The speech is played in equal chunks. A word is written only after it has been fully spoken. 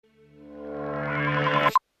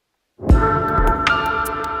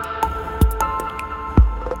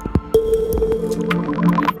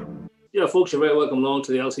folks, you're very welcome along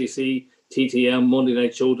to the LCC TTM Monday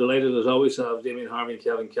Night Show. Delighted as always to have Damien Harvey and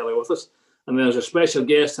Kevin Kelly with us. And there's a special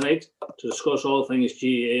guest tonight to discuss all things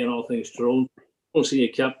GAA and all things Tyrone. We'll see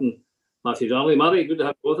you, Captain Matthew Donnelly. Matty, good to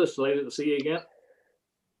have you with us. Delighted to see you again.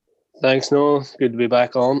 Thanks, Noel. Good to be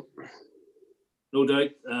back on. No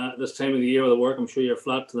doubt, this time of the year with the work, I'm sure you're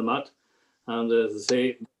flat to the mat. And as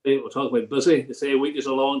they say, we'll talk about busy. They say a week is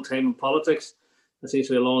a long time in politics. It seems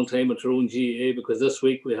to be a long time in Tyrone GAA, because this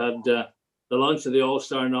week we had the launch of the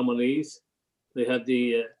All-Star nominees. We had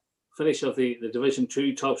the finish of the Division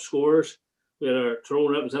 2 top scorers. We had our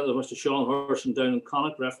Tyrone representative, Mr. Sean Horson, down in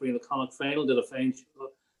Connacht, refereeing the Connacht final, did a fine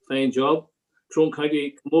job. Tyrone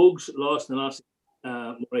County Camogues lost in the last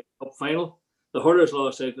Moray Cup final. The Hurlers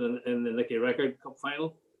lost out in the Nicky Record Cup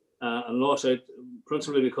final, and lost out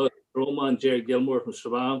principally because Tyrone man Jared Gilmore from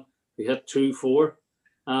Strabane, he hit 2-4.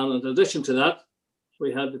 And in addition to that,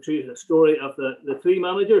 we had the story of the three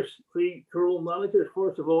Tyrone managers.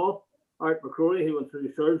 First of all, Art McCrory, who went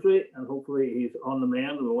through surgery, and hopefully he's on the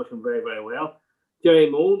mend, and we wish him very, very well. Jerry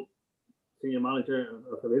Moan, senior manager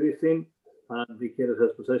of the ladies team, vacated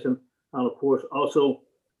his position. And of course, also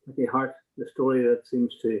Mickey Hart, the story that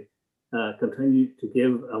seems to continue to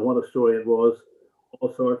give, and what a story it was,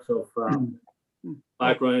 all sorts of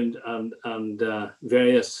background and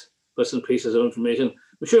various bits and pieces of information.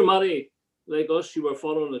 I'm sure, Matty, like us, you were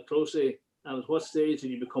following it closely. And at what stage did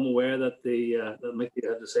you become aware that that Mickey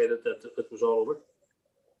had decided that it was all over?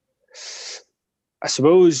 I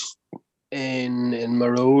suppose in my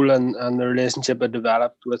role and the relationship I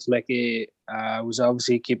developed with Mickey, I was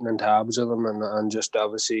obviously keeping in tabs with him and just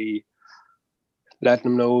obviously letting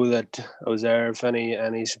him know that I was there if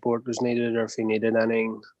any support was needed, or if he needed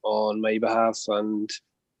anything on my behalf. And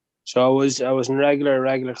so I was in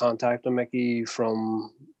regular contact with Mickey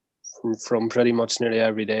from pretty much nearly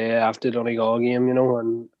every day after the Donegal game,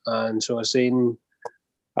 and so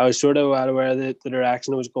I was sort of well aware that the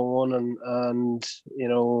direction it was going, and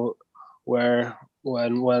where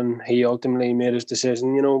when he ultimately made his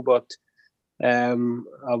decision, but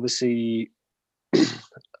obviously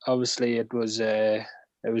it was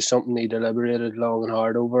something he deliberated long and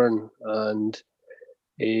hard over, and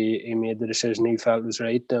he made the decision he felt was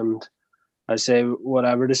right. And I say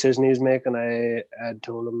whatever decision he was making, I had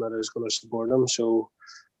told him that I was going to support him. So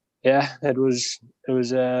yeah, it was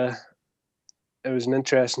an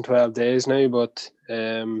interesting 12 days now, but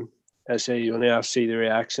I say you only have to see the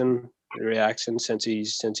reaction since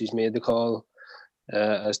he's made the call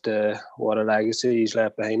as to what a legacy he's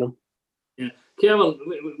left behind him. Yeah, Kevin,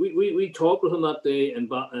 we talked with him that day in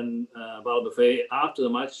Ballybofey after the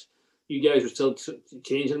match. You guys were still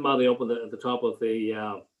changing Matty up at the top of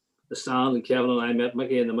the stand, and Kevin and I met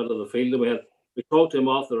Mickey in the middle of the field, and we talked to him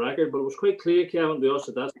off the record, but it was quite clear, Kevin, to us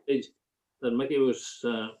at that stage that Mickey was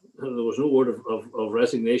there was no word of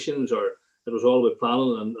resignations, or it was all about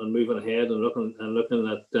planning and moving ahead and looking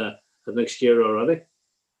at next year already.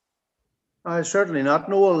 Certainly not,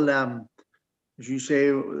 Noel. As you say,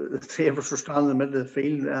 the three of us were standing in the middle of the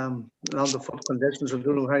field, on the foot conditions. I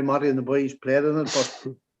don't know how Matty and the boys played in it,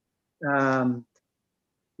 but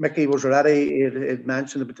Mickey was already, he had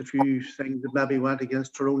mentioned about a few things that maybe went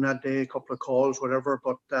against Tyrone that day, a couple of calls, whatever,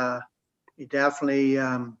 but he definitely,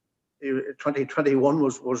 2021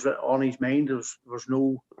 was on his mind. There was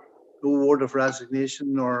no word of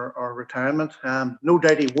resignation or retirement. No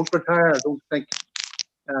doubt he won't retire. I don't think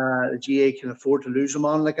the GA can afford to lose him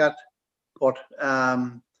on like that. But as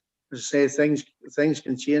I say, things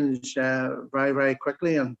can change very, very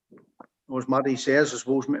quickly. And as Matty says, I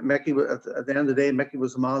suppose Mickey, at the end of the day, Mickey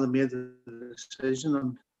was the man that made the decision,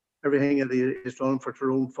 and everything that he has done for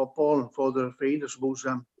Tyrone football and for the field, I suppose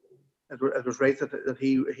it was right that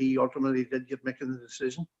he ultimately did get making the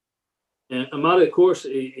decision. Yeah, and Matty, of course,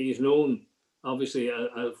 he's known obviously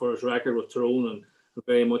for his record with Tyrone and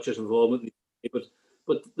very much his involvement.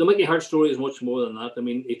 But the Mickey Hart story is much more than that. I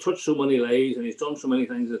mean, he touched so many lives and he's done so many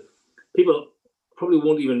things that people probably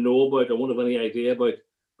won't even know about or won't have any idea about.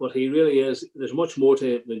 But he really is. There's much more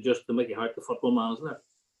to it than just the Mickey Hart, the football man, isn't there?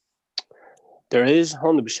 There is,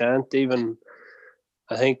 100%. Even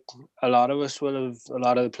I think a lot of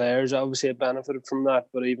the players obviously have benefited from that,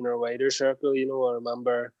 but even our wider circle, I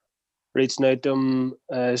remember reaching out to them,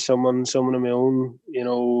 someone of my own,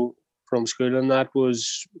 from school, and that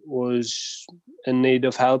was in need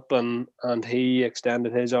of help, and he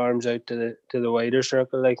extended his arms out to the wider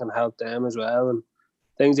circle, and helped them as well, and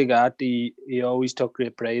things like that. He always took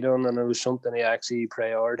great pride on, and it was something he actually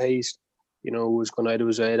prioritised. Was going out of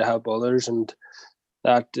his way to help others, and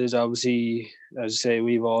that is obviously, as I say,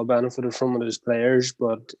 we've all benefited from it as players,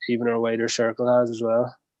 but even our wider circle has as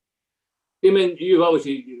well. I mean, you've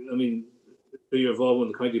obviously, through your involvement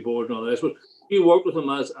with the county board and all this. But you worked with him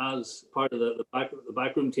as part of the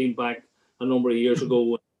backroom team back a number of years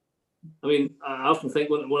ago. I mean, I often think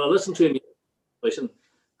when I listen to him, and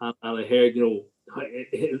I heard,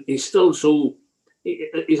 he's still so.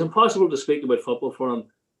 It's impossible to speak about football for him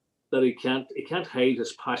that he can't hide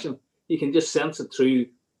his passion. You can just sense it through,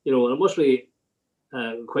 and it must be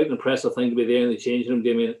quite an impressive thing to be there in the changing room,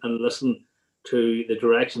 Damien, and listen to the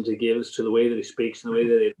directions he gives, to the way that he speaks, and the way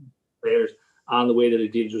that he players, and the way that he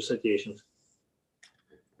deals with situations.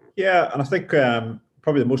 Yeah, and I think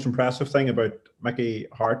probably the most impressive thing about Mickey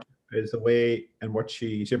Harte is the way in which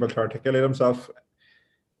he's able to articulate himself.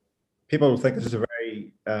 People think this is a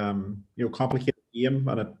very complicated game,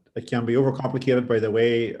 and it can be overcomplicated by the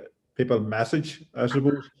way people message, I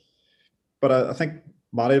suppose. But I think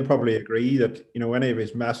Matty would probably agree that any of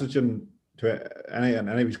his messaging to any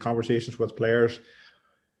of his conversations with players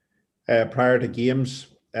prior to games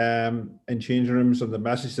in changing rooms, and the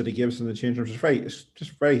message that he gives in the changing rooms it's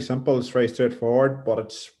just very simple. It's very straightforward, but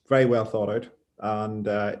it's very well thought out, and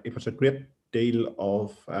he puts a great deal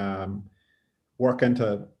of work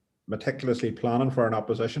into meticulously planning for an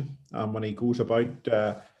opposition. And when he goes about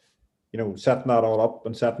setting that all up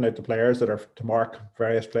and setting out the players that are to mark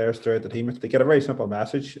various players throughout the team, they get a very simple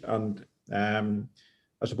message. And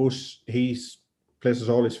I suppose he places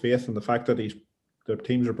all his faith in the fact that the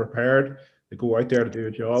teams are prepared to go out there to do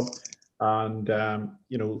a job. And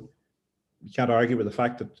you can't argue with the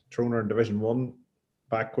fact that Tyrone are in Division 1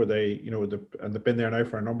 back where they and they've been there now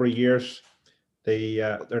for a number of years.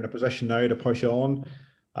 They're in a position now to push on.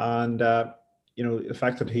 And the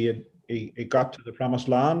fact that he got to the promised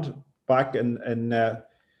land back in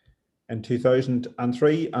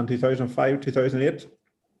 2003 and 2005, 2008,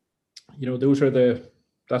 those are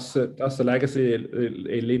that's the legacy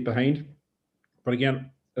they leave behind. But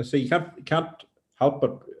again, I say you can't help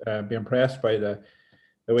but be impressed by the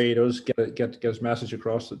way he does get his message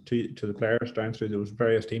across to the players down through those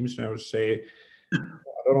various teams. And I would say, I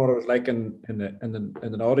don't know what it was like in the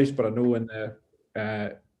noughties, but I know in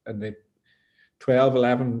the 12,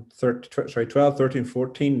 13,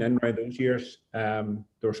 14, and around those years, there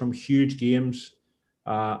were some huge games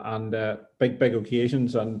and big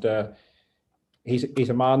occasions, and he's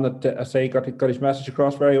a man that I say got his message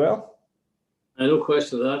across very well. No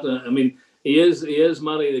question of that. I mean, he is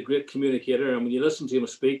Matty, the great communicator, and when you listen to him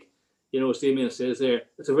speak, as Damien says there,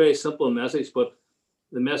 it's a very simple message, but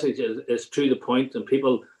the message is to the point, and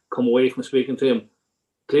people come away from speaking to him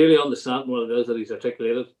clearly understanding what it is that he's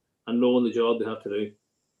articulated and knowing the job they have to do.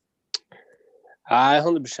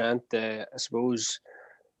 100%. I suppose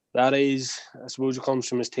it comes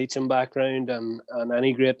from his teaching background, and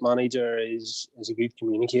any great manager is a good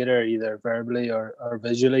communicator, either verbally or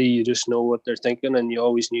visually. You just know what they're thinking, and you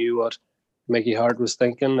always knew what Mickey Harte was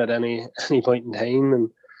thinking at any point in time. And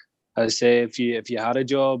I say, if you had a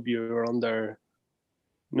job, you were under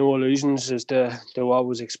no illusions as to what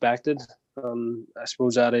was expected. I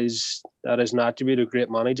suppose that is an attribute of great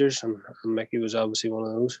managers, and Mickey was obviously one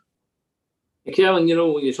of those. Kevin,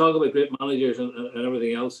 when you talk about great managers and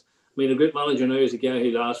everything else, I mean, a great manager now is a guy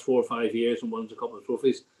who lasts 4 or 5 years and wins a couple of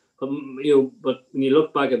trophies. But when you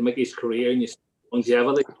look back at Mickey's career and you see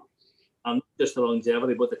longevity, and not just the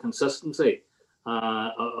longevity, but the consistency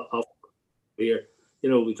of career.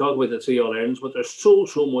 We talk about the 3 All-Irelands, but there's so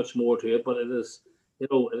much more to it. But it is,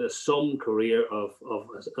 it is some career of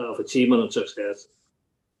achievement and success.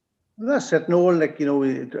 Well, that's it, Noel.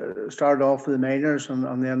 We started off with the minors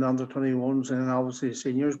and then the under 21s and then obviously the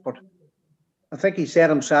seniors. But I think he said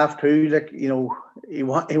himself too, he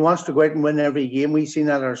wants to go out and win every game. We've seen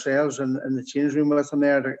that ourselves in the change room with him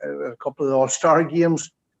there, a couple of the All-Star games.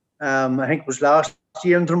 I think it was last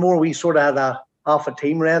year in Dromore, we sort of had half a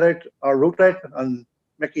team wrote out, and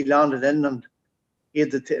Mickey landed in and he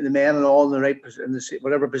had the men and all in the right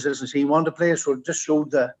whatever positions he wanted to play. So it just showed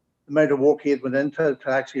the amount of work he had went into to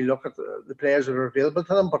actually look at the players that are available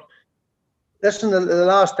to them. But listen, the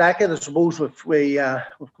last decade, I suppose we've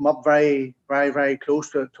come up very, very, very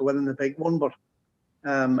close to winning the big one. But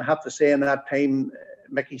I have to say, in that time,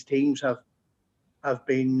 Mickey's teams have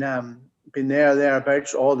been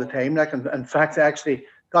thereabouts all the time. In fact, they actually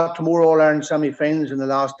got to more All-Ireland semi-finals in the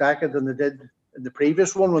last decade than they did in the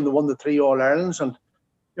previous one when they won the 3 All-Irelands. And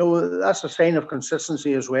that's a sign of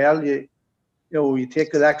consistency as well. You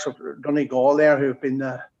take the likes of Donegal there, who have been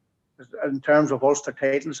in terms of Ulster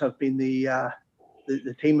titles, have been the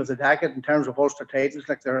team of the decade in terms of Ulster titles.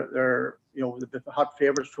 They're the hot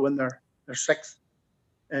favourites to win their 6th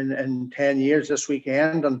in 10 years this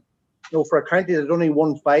weekend. And for a county that only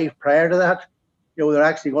won 5 prior to that, they're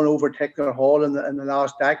actually going to overtake their haul in the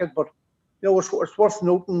last decade. But it's worth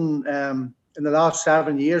noting in the last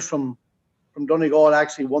 7 years from Donegal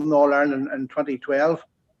actually won the All-Ireland in 2012.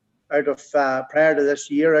 Out of prior to this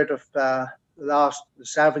year, out of the last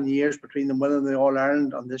 7 years between them winning the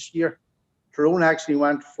All-Ireland and this year, Tyrone actually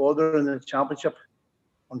went further in the championship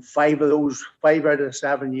on 5 out of the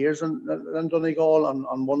 7 years in Donegal, and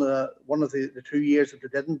on one of the 2 years that they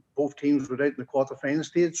didn't, both teams were out in the quarter-final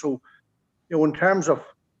stage. So, in terms of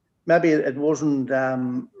maybe it wasn't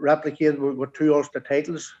replicated with 2 Ulster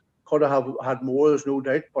titles, could have had more, there's no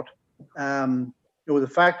doubt. But the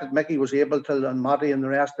fact that Mickey was able to, and Matty and the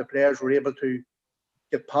rest of the players were able to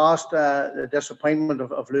get past the disappointment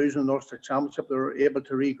of losing the Ulster Championship, they were able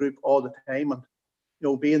to regroup all the time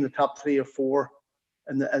and be in the top 3 or 4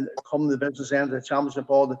 and come the business end of the championship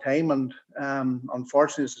all the time. And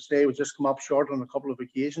unfortunately, as I say, we just come up short on a couple of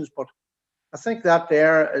occasions. But I think that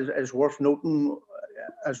there is worth noting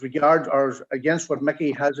as regards or against what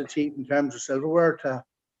Mickey has achieved in terms of silverware, to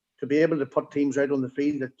be able to put teams out on the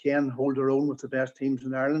field that can hold their own with the best teams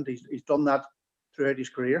in Ireland. He's done that throughout his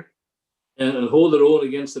career. And hold their own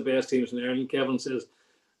against the best teams in Ireland, Kevin says,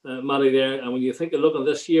 Matty there. And when you think of looking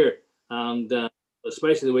this year, and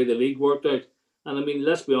especially the way the league worked out, and I mean,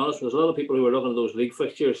 let's be honest, there's a lot of people who were looking at those league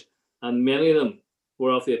fixtures, and many of them were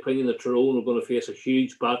of the opinion that Tyrone were going to face a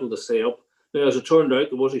huge battle to stay up. Now, as it turned out,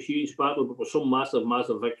 there was a huge battle, but with some massive,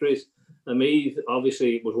 massive victories. And Meath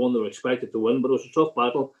obviously was one they were expected to win, but it was a tough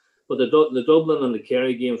battle. But the Dublin and the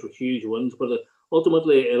Kerry games were huge wins. But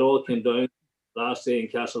ultimately, it all came down last day in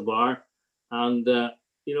Castlebar. And,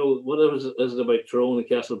 whatever is it about Tyrone and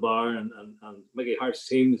Castlebar and Mickey Hart's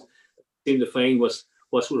teams seem to find what's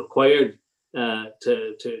required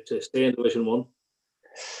to stay in Division 1.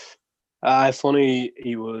 Funny,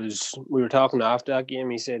 we were talking after that game,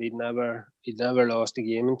 he said he'd never lost a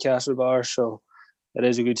game in Castlebar, so it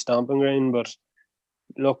is a good stomping ground. But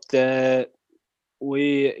look,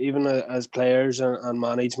 we, even as players and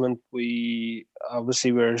management, we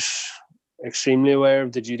obviously were extremely aware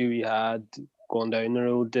of the duty we had going down the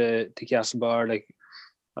road to Castlebar,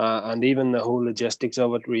 and even the whole logistics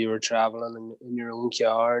of it, where you were travelling in your own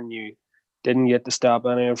car and you didn't get to stop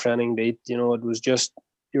anywhere for anything to eat. It was just,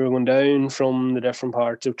 you were going down from the different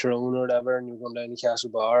parts of Tyrone or whatever, and you were going down to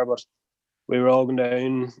Castlebar. But we were all going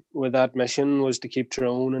down with that mission, was to keep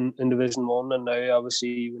Tyrone in Division 1. And now,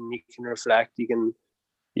 obviously, when you can reflect, you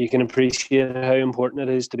can appreciate how important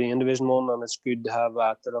it is to be in Division 1, and it's good to have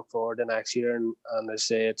that to look forward to next year. And I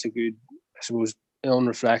say it's a good, I suppose, on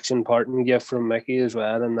reflection, parting gift from Mickey as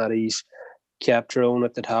well, and that he's kept Tyrone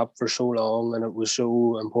at the top for so long, and it was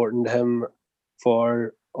so important to him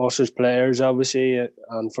for us as players, obviously,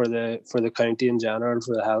 and for the county in general,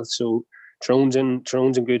 for the health. So Tyrone's in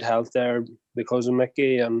good health there because of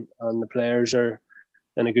Mickey, and the players are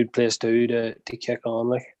in a good place too to kick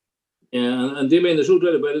on. Yeah, and Damien, there's no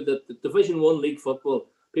doubt about it that the Division 1 league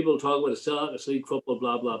football, people talk about it's league football,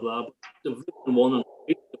 blah blah blah. But Division 1 and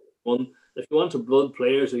Division 1, if you want to build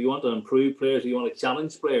players, or you want to improve players, or you want to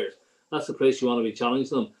challenge players, that's the place you want to be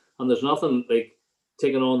challenging them. And there's nothing like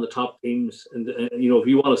taking on the top teams. And if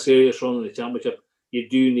you want a serious run in the championship, you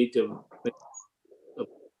do need to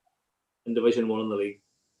in Division 1 in the league.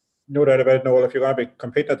 No doubt about it, Noel. If you're going to be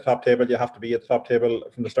competing at the top table, you have to be at the top table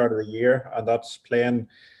from the start of the year, and that's playing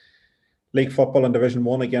league football in Division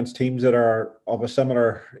 1 against teams that are of a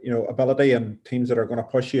similar, ability, and teams that are going to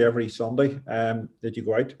push you every Sunday that you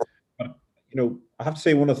go out. But I have to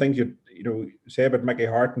say, one of the things you say about Mickey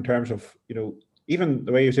Harte in terms of even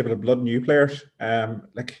the way he was able to blood new players.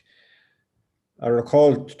 Like I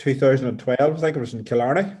recall 2012, I think it was in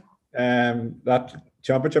Killarney, that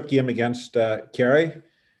championship game against Kerry,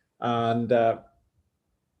 and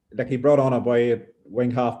he brought on a boy at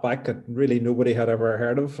wing half back that really nobody had ever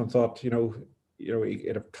heard of, and thought he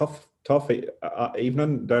had a tough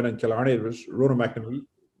evening down in Killarney. It was Ronan McNamee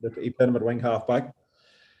that he played him at wing half back,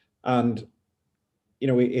 and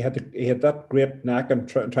he had that great knack and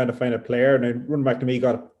trying to find a player. And Ronan McNamee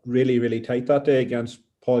got it really, really tight that day against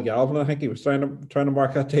Paul Galvin. I think he was trying to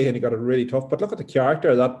mark that day, and he got it really tough. But look at the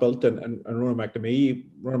character that built in Ronan McNamee.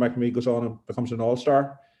 Ronan McNamee goes on and becomes an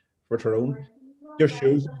all-star for Tyrone. Just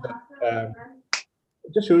shows that.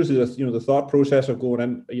 It just shows that the thought process of going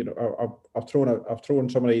in. I've thrown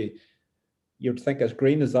somebody you'd think as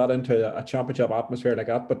green as that into a championship atmosphere like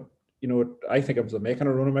that, but. I think it was the making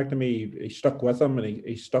of Ronan McNamee. He stuck with him, and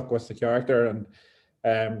he stuck with the character.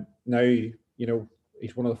 And now,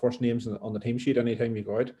 he's one of the first names on the team sheet anytime you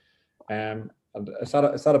go out. And it's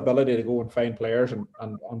that ability to go and find players and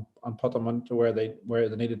put them into where they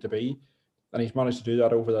needed to be. And he's managed to do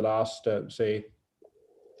that over the last, say,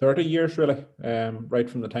 30 years, really, right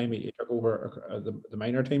from the time he took over the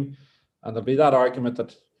minor team. And there'll be that argument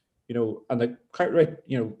that, and the right,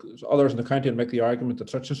 others in the county will make the argument that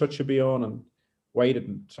such and such should be on, and why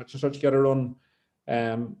didn't such and such get a run?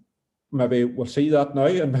 Maybe we'll see that now,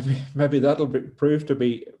 and maybe that'll prove to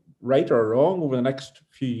be right or wrong over the next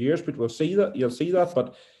few years. But we'll see that. You'll see that.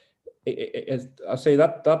 But I say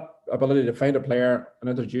that ability to find a player and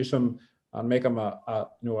introduce him and make him a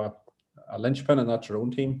linchpin in that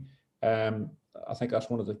own team. I think that's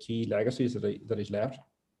one of the key legacies that he's left.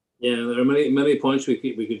 Yeah, there are many points we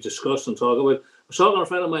could discuss and talk about. I was talking to a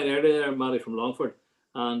friend of mine earlier there, Matty from Longford,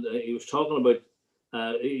 and he was talking about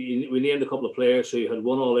we named a couple of players who had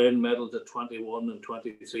won All-Ireland medals at 21 and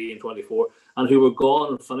 23 and 24, and who were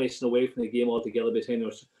gone and finished away from the game altogether between they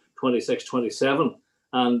were 26, 27.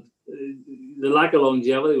 And the lack of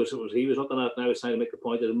longevity was what he was looking at now. He was trying to make the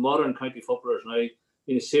point that modern county footballers now,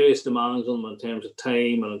 serious demands on them in terms of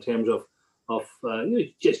time and in terms of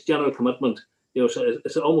just general commitment. So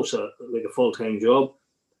it's almost like a full-time job.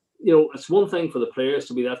 It's one thing for the players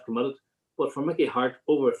to be that committed, but for Mickey Harte,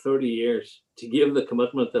 over 30 years, to give the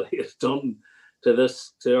commitment that he has done to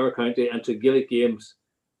our county and to Gaelic games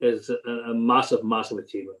is a massive, massive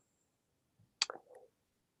achievement.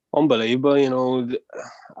 Unbelievable.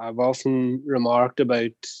 I've often remarked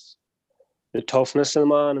about the toughness of the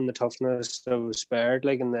man and the toughness of his spirit,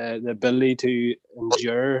 and the ability to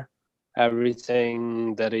endure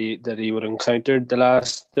everything that he would have encountered the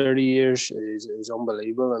last 30 years is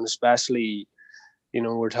unbelievable. And especially,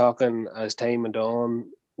 we're talking as time went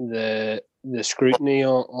on, the scrutiny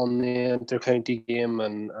on the inter-county game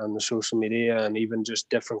and the social media, and even just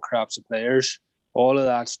different crops of players, all of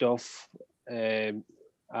that stuff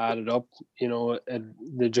added up.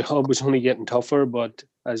 The job was only getting tougher, but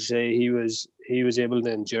as I say, he was able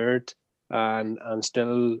to endure it and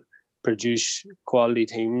still produce quality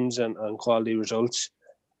teams and quality results,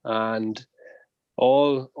 and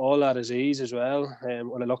all at his ease as well.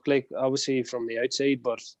 What it looked like, obviously, from the outside,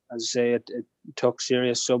 but as I say, it took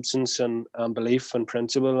serious substance and belief and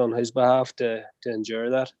principle on his behalf to endure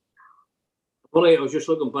that. Funny, I was just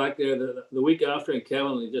looking back there the week after, and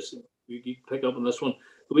Kevin, you pick up on this one.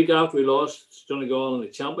 The week after we lost Donegal in the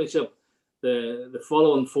championship, the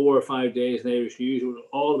following 4 or 5 days in Irish News were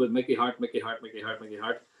all about Mickey Harte, Mickey Harte, Mickey Harte, Mickey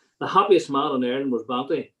Harte. The happiest man in Ireland was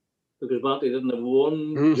Banty, because Banty didn't have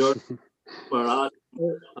one jersey or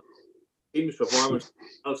team's performance.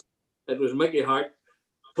 It was Mickey Harte,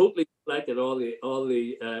 totally reflected all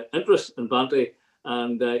the interest in Banty,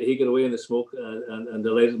 and he got away in the smoke and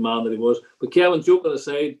delighted man that he was. But Kevin, joking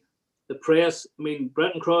aside, the press,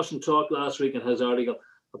 Brenton Crossan talked last week in his article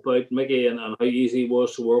about Mickey and how easy he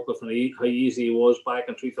was to work with, and how easy he was back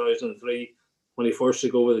in 2003 when he first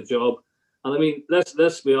took over the job. And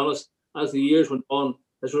let's be honest, as the years went on,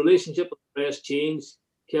 his relationship with the press changed,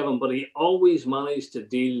 Kevin, but he always managed to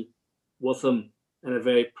deal with them in a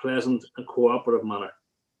very pleasant and cooperative manner.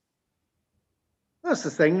 That's the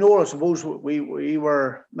thing, Noel. I suppose we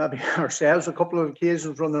were maybe ourselves a couple of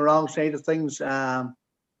occasions on the wrong side of things.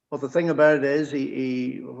 But the thing about it is,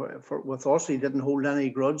 with us, he didn't hold any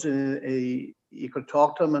grudge, and you could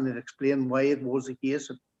talk to him and he'd explain why it was the case.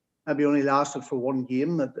 It maybe only lasted for one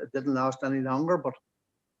game. It didn't last any longer. But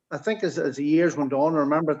I think as the years went on, I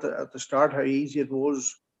remember at the start how easy it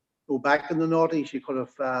was to go back in the noughties. You could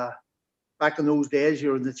have, back in those days, you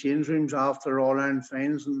were in the change rooms after All-Ireland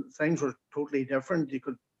finals, and things were totally different. You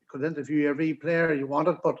could interview every player you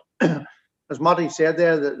wanted, but as Matty said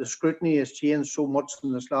there, the scrutiny has changed so much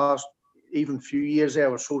in this last even few years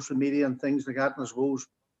there with social media and things like that. And I suppose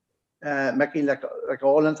Mickey, like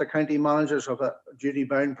all inter-county managers, have a duty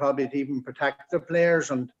bound probably to even protect their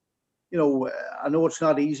players. And I know it's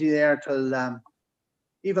not easy there till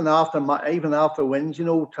even after wins,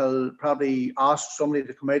 till probably ask somebody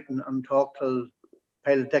to come out and talk till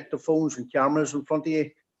pile of dictaphones and cameras in front of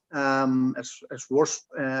you. It's worse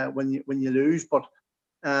when you lose, but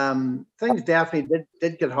things definitely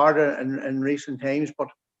did get harder in recent times. But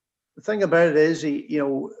the thing about it is,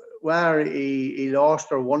 whether he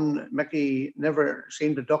lost or won, Mickey never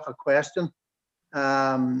seemed to duck a question.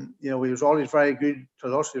 He was always very good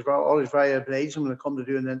to us. He was always very obliging when it come to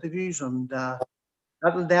doing interviews, and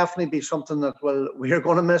that'll definitely be something that we're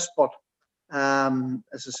going to miss. But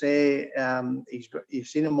as I say, you've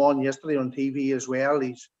seen him on yesterday on TV as well.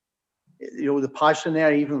 He's the passion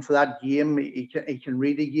there, even for that game. He can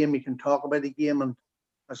read a game, he can talk about the game, and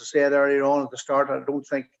as I said earlier on at the start, I don't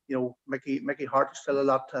think Mickey Harte is still a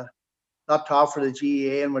lot to offer the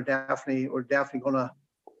GAA, and we're definitely going to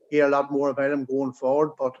hear a lot more about him going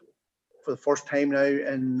forward. But for the first time now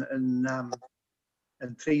in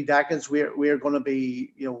 3 decades, we're going to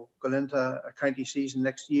be going into a county season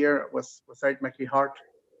next year without Mickey Harte.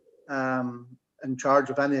 in charge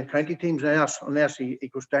of any of the county teams unless he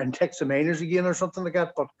goes down and takes the minors again or something like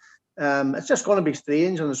that. But it's just going to be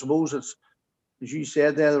strange, and I suppose it's, as you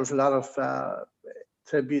said there was a lot of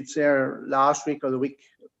tributes there last week or the week,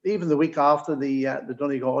 even the week after the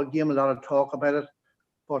Donegal game, a lot of talk about it.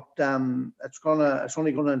 But it's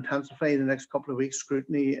only going to intensify in the next couple of weeks,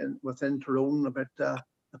 scrutiny within Tyrone about the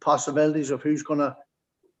possibilities of who's going to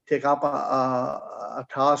take up a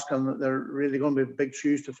task, and they're really going to be big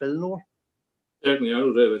shoes to fill now. Certainly, I would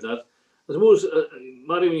agree with that. I suppose,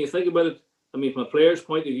 Matty, when you think about it, I mean, from a player's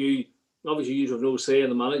point of view, obviously you have no say in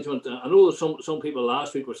the management. I know that some people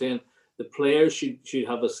last week were saying the players should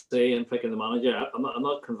have a say in picking the manager. I'm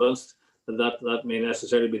not convinced that may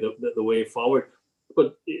necessarily be the way forward.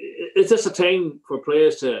 But is this a time for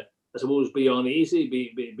players to, I suppose, be uneasy,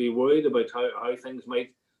 be worried about how things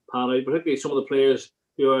might pan out, particularly some of the players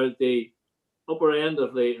who are at the upper end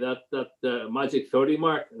of that magic 30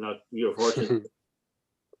 mark? Not you're fortunate.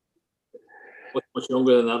 Much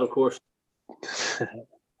younger than that, of course.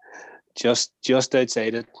 just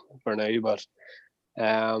outside it for now, but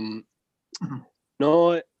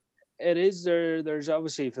no, it is there. There's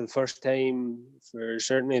obviously, for the first time, for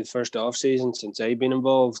certainly the first off season since I've been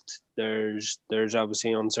involved, there's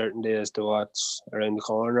obviously uncertainty as to what's around the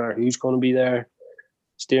corner, who's going to be there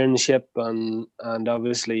steering the ship, and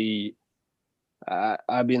obviously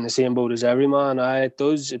I'd be in the same boat as every man. It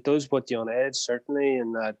does put you on edge, certainly,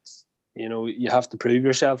 in that, you know, you have to prove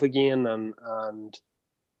yourself again, and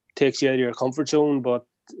takes you out of your comfort zone. But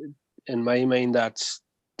in my mind, that's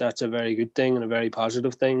a very good thing and a very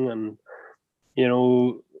positive thing. And, you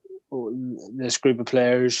know, this group of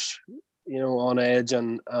players, you know, on edge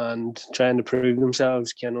and trying to prove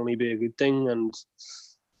themselves can only be a good thing. And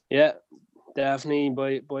yeah,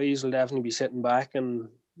 definitely, boys will definitely be sitting back, and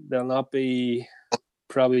they'll not be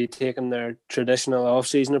probably taking their traditional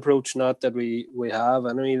off-season approach. Not that we have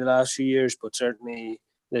anyway the last few years, but certainly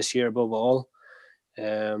this year above all.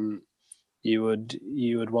 You would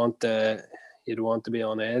want to be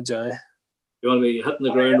on edge, eh? You want to be hitting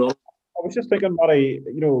the ground. I was just thinking, Matty,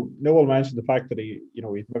 you know, Noel mentioned the fact that he's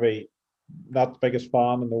maybe not the biggest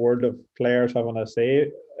fan in the world of players having a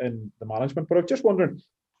say in the management. But I'm just wondering,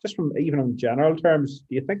 just from even in general terms,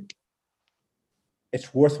 do you think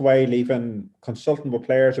it's worthwhile even consulting with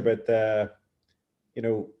players about the, you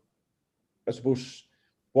know, I suppose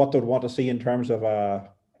what they'd want to see in terms of a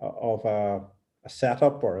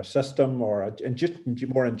setup or a system, or and just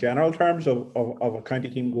more in general terms of a county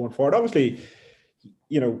team going forward? Obviously,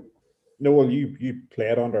 you know, Noel, you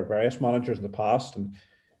played under various managers in the past,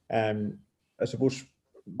 and I suppose,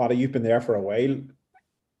 Matty, you've been there for a while.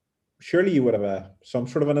 Surely you would have some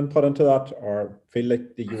sort of an input into that, or feel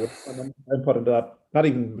like that you would have an input into that. Not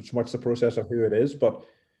even so much the process of who it is, but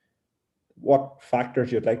what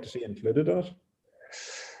factors you'd like to see included in it.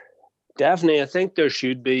 Definitely, I think there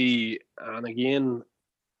should be, and again,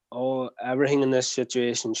 everything in this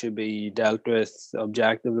situation should be dealt with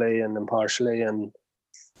objectively and impartially, and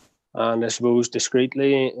I suppose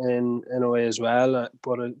discreetly in a way as well.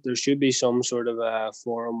 But there should be some sort of a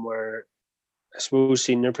forum where, I suppose,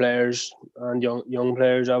 senior players and young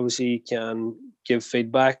players obviously can give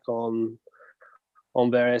feedback on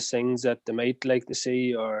various things that they might like to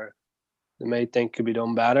see or they might think could be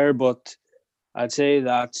done better. But I'd say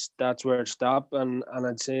that's where it stopped, and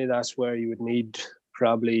I'd say that's where you would need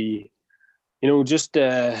probably, you know, just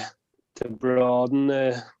to broaden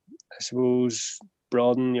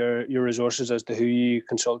your resources as to who you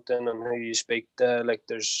consult in and who you speak to. Like,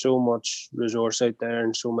 there's so much resource out there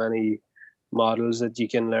and so many models that you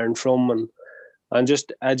can learn from, and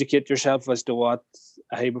just educate yourself as to what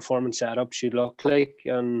a high performance setup should look like,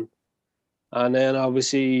 and then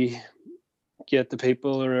obviously get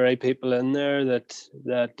the right people in there that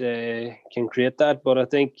can create that. But I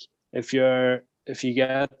think if you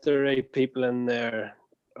get the right people in there,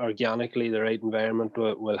 organically the right environment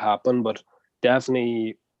will happen. But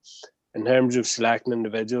definitely, in terms of selecting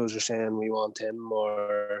individuals or saying we want him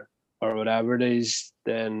or whatever it is,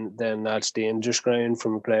 then that's dangerous ground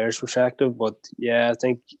from a player's perspective. But yeah, I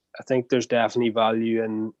think there's definitely value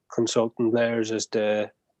in consulting players as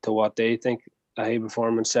to what they think a high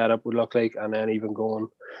performance setup would look like, and then even going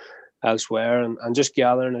elsewhere and just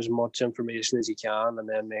gathering as much information as you can, and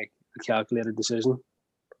then make a calculated decision.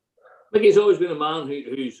 I think he's always been a man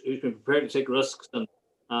who's been prepared to take risks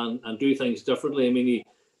and do things differently. I mean,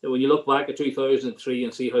 when you look back at 2003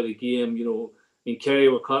 and see how the game, you know, I mean, Kerry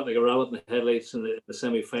were caught like a rabbit in the headlights in the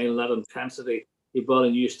semi-final. That intensity, he brought a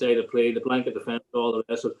new style of play, the blanket defence, all the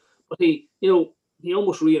rest of it. But he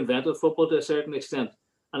almost reinvented football to a certain extent.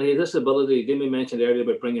 And he had this ability, Dimi mentioned earlier,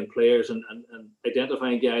 about bringing players and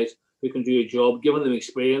identifying guys who can do a job, giving them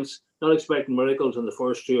experience, not expecting miracles in the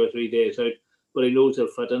first 2 or 3 days out, but he knows they'll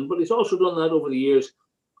fit in. But he's also done that over the years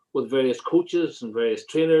with various coaches and various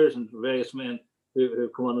trainers and various men who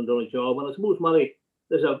have come on and done a job. And I suppose, Matty,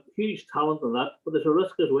 there's a huge talent in that, but there's a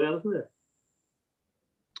risk as well, isn't there?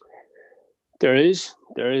 There is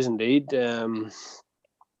indeed.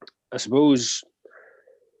 I suppose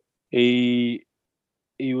he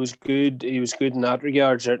was good. He was good in that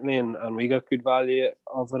regard, certainly, and we got good value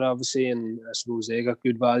of it, obviously. And I suppose they got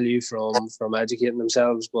good value from educating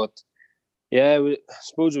themselves. But yeah, I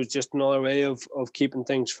suppose it was just another way of keeping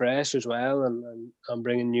things fresh as well, and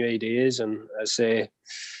bringing new ideas. And I say,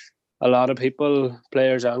 a lot of people,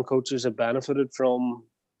 players and coaches, have benefited from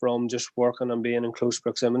just working and being in close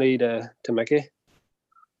proximity to Mickey.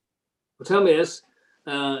 Well, tell me this,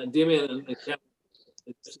 Damien and Kevin,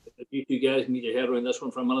 if you two guys can get your head around this one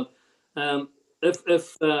for a minute.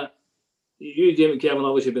 If you, Damien, Kevin,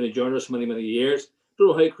 obviously been a journalist for many years, don't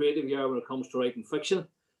know how creative you are when it comes to writing fiction,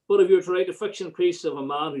 but if you were to write a fiction piece of a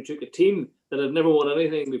man who took a team that had never won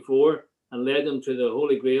anything before and led them to the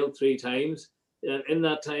Holy Grail 3 times, in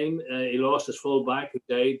that time he lost his full back, who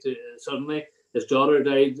died suddenly. His daughter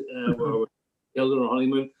died, or killed on her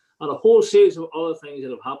honeymoon, and a whole series of other things that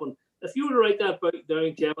have happened. If you were to write that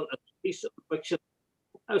down, Kevin, a piece of fiction,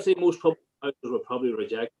 I would say most public houses would probably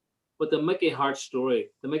reject. But the Mickey Harte story,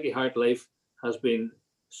 the Mickey Harte life, has been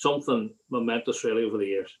something momentous, really, over the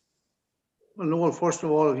years. Well, Noel, first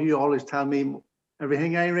of all, you always tell me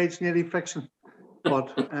everything I write's nearly fiction,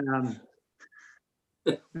 but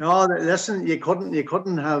no, listen, you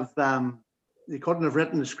couldn't have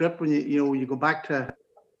written the script when you go back to,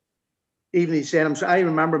 even he said, I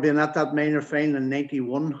remember being at that minor final in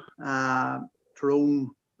 '91,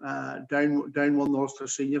 Tyrone down won the Ulster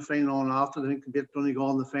senior final on after. I think they beat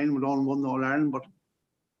Donegal in the final, went on and won the All-Ireland, but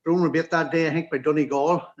Tyrone were beat that day, I think, by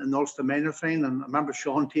Donegal in the Ulster minor final. And I remember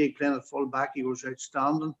Sean Teague playing at full back. He was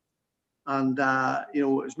outstanding. And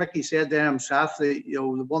as Mickey said there himself, they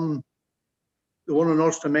won an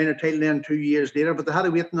Ulster minor title then 2 years later, but they had to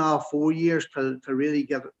wait now 4 years to really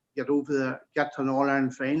get to an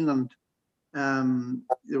All-Ireland final. And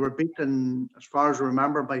they were beaten, as far as I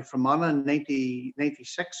remember, by Fermanagh in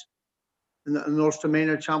 1996 in the Ulster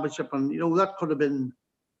Minor Championship. And that could have been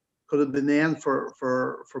the end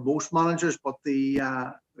for most managers, but the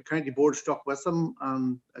county board stuck with them.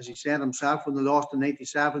 And as he said himself, when they lost the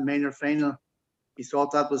 '97 minor final, he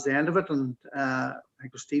thought that was the end of it. And I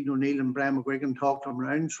think Stephen O'Neill and Brian McGuigan talked him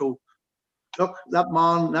around. So look, that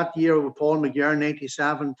man that year with Paul McGuire,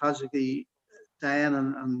 '97, tragically dying,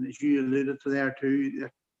 and as you alluded to there too,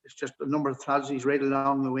 it's just a number of tragedies right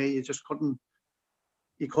along the way. You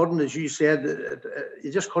couldn't, as you said,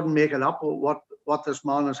 you just couldn't make it up what this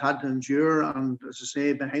man has had to endure. And as I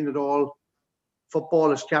say, behind it all, football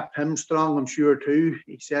has kept him strong, I'm sure too.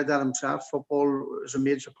 He said that himself. Football is a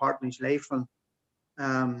major part in his life,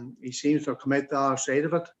 and he seems to have come out the other side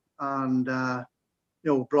of it. And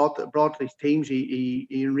brought these teams. He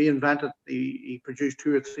reinvented. He produced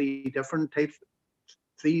two or three different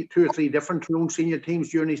Tyrone senior teams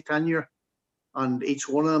during his tenure, and each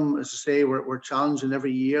one of them, as I say, were challenging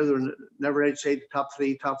every year. They were never outside the top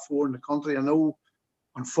 3, top 4 in the country. I know,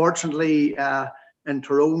 unfortunately, in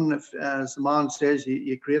Tyrone, as the man says,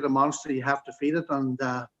 you create a monster, you have to feed it, and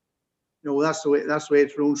that's the way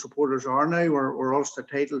Tyrone supporters are now. We're Ulster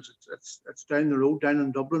titles. It's down the road, down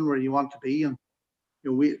in Dublin, where you want to be, and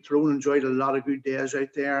Tyrone enjoyed a lot of good days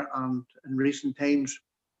out there, and in recent times,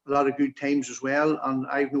 a lot of good times as well. And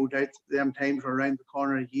I've no doubt them times are around the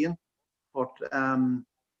corner again. But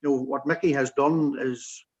what Mickey has done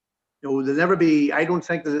is, there'll never be. I don't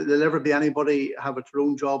think that there'll ever be anybody have a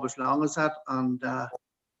Tyrone job as long as that. And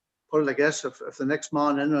put it like this: if the next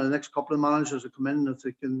man in, or the next couple of managers that come in, if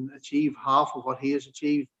they can achieve half of what he has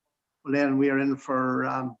achieved, well, then we are in for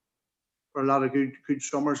a lot of good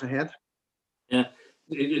summers ahead. Yeah.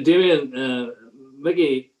 Damien,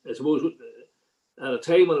 Mickey, I suppose, at a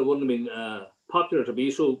time when it wouldn't have been popular to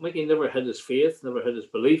be so, Mickey never had his faith, never had his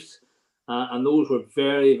beliefs, and those were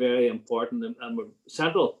very, very important and were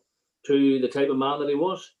central to the type of man that he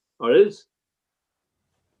was, or is.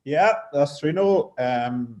 Yeah, that's true. No,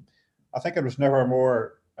 I think it was never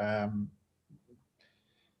more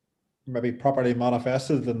maybe properly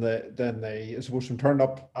manifested than the I suppose from turned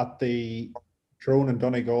up at the Tyrone and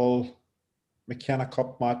Donegal McKenna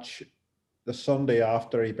Cup match the Sunday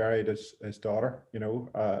after he buried his daughter. Sure.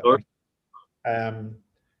 I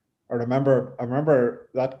remember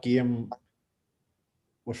that game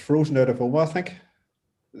was frozen out of home. I think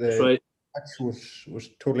That's right. match was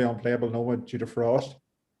totally unplayable due to frost.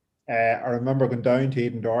 I remember going down to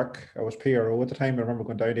Eden Dark. I was PRO at the time. I remember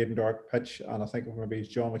going down to Eden Dark pitch, and I think it was maybe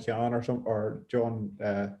John McKeon or John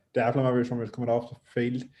Devlin, maybe someone was coming off the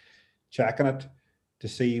field, checking it to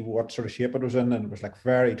see what sort of shape it was in, and it was like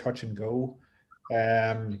very touch and go.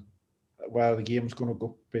 While the game's going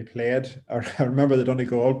to be played, I remember the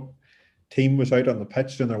Donegal team was out on the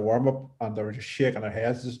pitch in their warm up, and they were just shaking their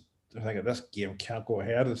heads. They're thinking, this game can't go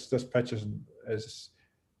ahead. This pitch is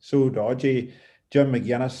so dodgy. Jim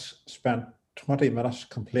McGuinness spent 20 minutes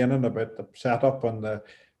complaining about the setup and the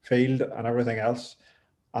field and everything else.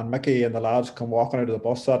 And Mickey and the lads come walking out of the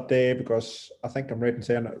bus that day, because I think I'm right in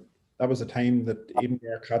saying that was the time that Eden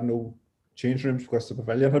Park had no change rooms because the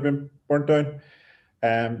pavilion had been burnt down.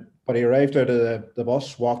 But he arrived out of the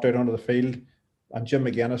bus, walked out onto the field, and Jim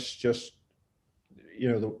McGuinness just,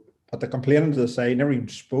 put the complaining to the side, never even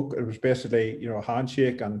spoke. It was basically, a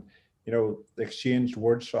handshake, and, they exchanged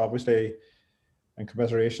words, obviously, and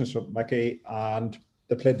commiserations with Mickey, and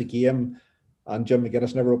they played the game, and Jim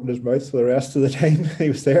McGuinness never opened his mouth for the rest of the time he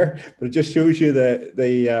was there. But it just shows you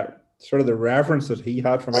the sort of the reverence that he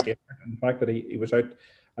had for Mickey, and the fact that he was out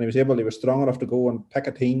and he was strong enough to go and pick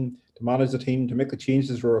a team, to manage the team, to make the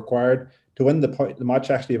changes were required, to win the match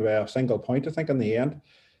actually by a single point, I think, in the end,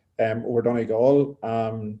 over Donegal.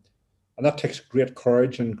 And that takes great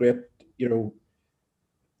courage and great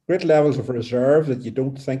levels of reserve that you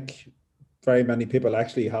don't think very many people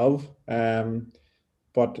actually have.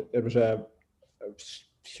 But it was a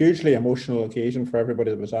hugely emotional occasion for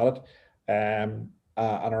everybody that was at it,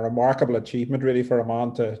 and a remarkable achievement really for a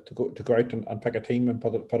man to go out and pick a team and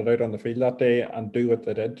put it out on the field that day and do what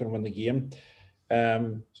they did and win the game.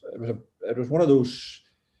 It was one of those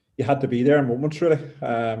you had to be there moments really.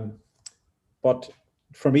 But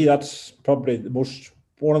for me, that's probably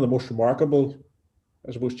one of the most remarkable,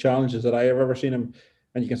 I suppose, challenges that I have ever seen him.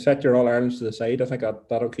 And you can set your All-Irelands to the side. I think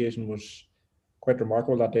that occasion was quite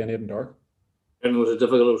remarkable that day in Eden Dark. And it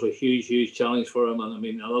was a huge, huge challenge for him. And I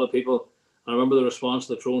mean, a lot of people, I remember the response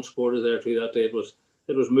of the Tyrone supporters there too that day. It was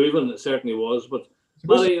moving, it certainly was. But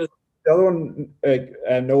the other one,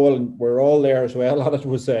 Noel, and we're all there as well. It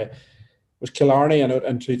was Killarney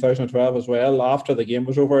in 2012 as well. After the game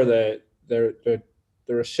was over, the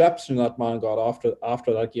reception that man got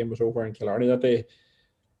after that game was over in Killarney that day,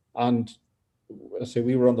 and I say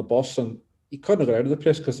we were on the bus and he couldn't get out of the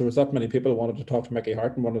place because there was that many people who wanted to talk to Mickey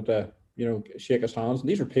Harte and wanted to shake his hands. And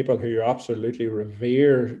these are people who absolutely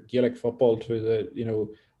revere Gaelic football to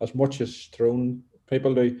as much as Tyrone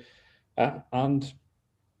people do, and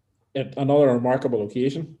another remarkable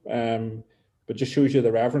occasion. But just shows you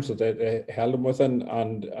the reverence that they held him with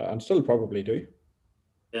and still probably do.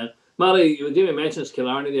 Yeah, Matty, Jamie mentions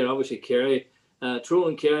Killarney there, obviously Kerry. Tyrone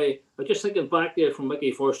and Kerry, I'm just thinking back there from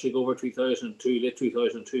Mickey first took over 2002, late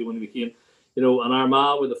 2002 when he became, an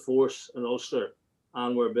Armagh with a force in Ulster,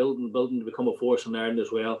 and we're building to become a force in Ireland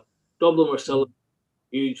as well. Dublin were still a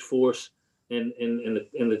huge force in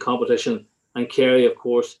the competition, and Kerry, of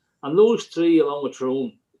course. And those three, along with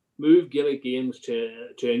Tyrone, moved Gaelic games to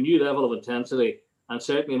a new level of intensity, and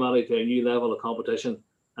certainly, Matty, to a new level of competition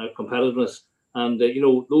and competitiveness. And,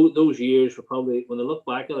 those years were probably, when they look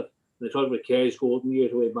back at it, they talk about Kerry's golden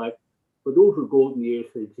years way back, but those were golden years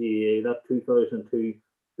for the GAA, that 2002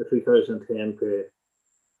 to 2010 period.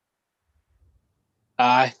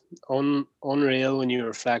 Aye, unreal when you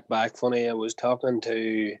reflect back. Funny, I was talking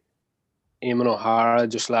to Eamon O'Hara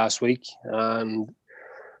just last week, and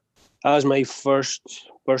that was my first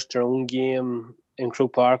Tyrone game in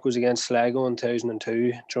Croke Park was against Sligo in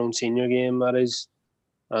 2002, Tyrone senior game, that is.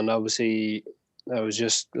 And obviously, I was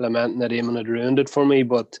just lamenting that Eamon had ruined it for me,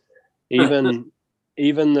 but even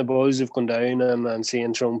the boys have gone down and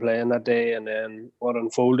seeing Tyrone playing that day, and then what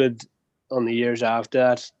unfolded on the years after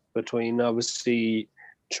that between obviously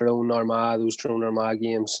Tyrone Armagh, those Tyrone Armagh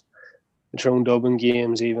games, the Tyrone Dublin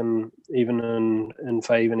games, even in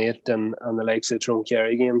 5 and 8, and the likes of Tyrone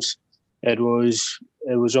Kerry games, it was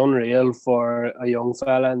unreal for a young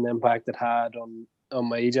fella, and the impact it had on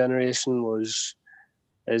my generation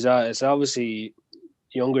is obviously.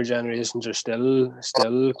 Younger generations are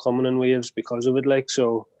still coming in waves because of it. Like,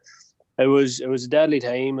 so it was a deadly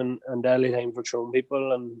time and deadly time for Tyrone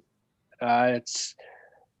people, and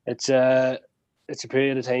it's a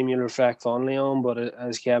period of time you'll reflect fondly on. But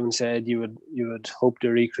as Kevin said, you would hope to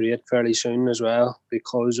recreate fairly soon as well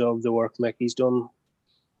because of the work Mickey's done.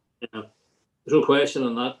 Yeah, there's no question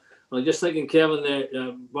on that. I'm just thinking, Kevin, there,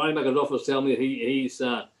 Brian McAduff was telling me he's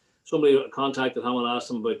somebody contacted him and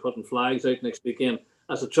asked him about putting flags out next weekend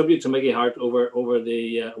as a tribute to Mickey Harte over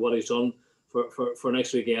the what he's done for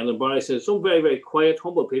next weekend. And Barry says some very, very quiet,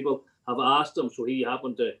 humble people have asked him, so he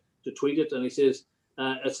happened to tweet it, and he says,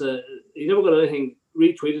 he never got anything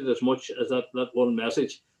retweeted as much as that one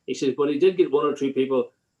message. He says, but he did get one or two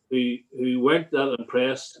people who weren't that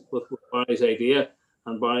impressed with Barry's idea.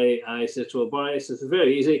 And Barry, I said, so Barry says, it's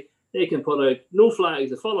very easy. They can put out no flags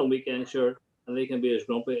the following weekend, sure, and they can be as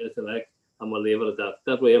grumpy as they like, and we'll leave it at that.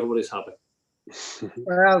 That way, everybody's happy.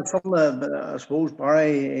 Well, I suppose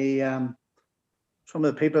Barry, some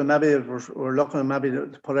of the people maybe were looking maybe to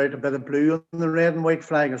put out a bit of blue on the red and white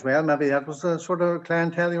flag as well. Maybe that was the sort of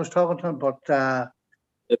clientele he was talking to. But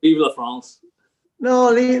Vive la France.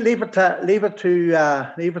 No, leave it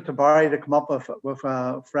to Barry to come up with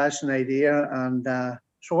a fresh idea, and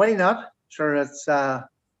so why not? Sure, it's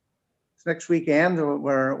next weekend.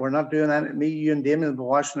 We're not doing that. Me, you, and Damien will be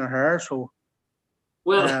washing our hair, so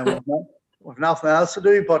well, we've nothing else to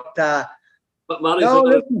do. But Matty's no,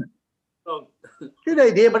 listen. Good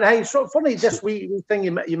idea, but hey, so funny this wee thing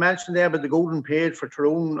you mentioned there about the golden page for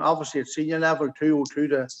Tyrone. Obviously, at senior level, 202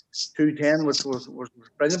 to 210, which was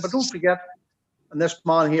brilliant. But don't forget, and this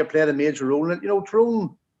man here played a major role in it. You know,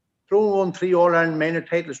 Tyrone won 3 All-Ireland minor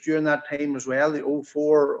titles during that time as well, the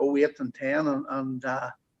 04, 08 and 10. And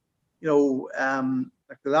you know,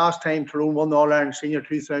 like the last time Tyrone won the All-Ireland Senior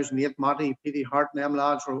 2008, Matty, Petey Hart and them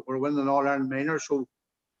lads were winning All-Ireland minor. So,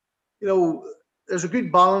 you know, there's a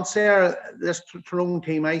good balance there. This Tyrone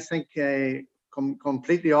team, I think,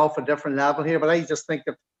 completely off a different level here. But I just think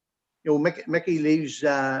that, you know, Mickey leaves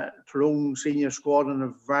Tyrone senior squad in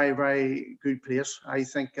a very, very good place. I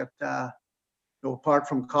think that, you know, apart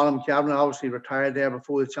from Colin Kavanagh, obviously retired there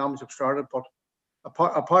before the championship started, but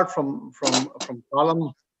apart from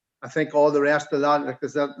Colin, I think all the rest of the lads, like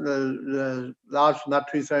the lads from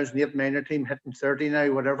that 2008 minor team hitting 30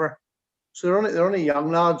 now, whatever. So they're only young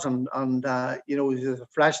lads, and you know, the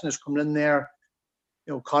freshness coming in there.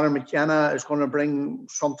 You know, Conor McKenna is going to bring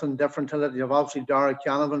something different to it. You have obviously Dara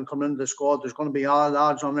Canavan coming into the squad. There's going to be all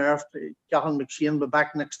lads on earth. Gavin McShane will be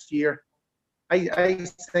back next year. I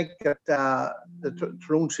think that the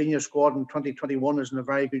Tyrone senior squad in 2021 is in a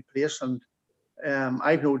very good place, and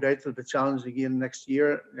I've no doubt they'll be challenged again next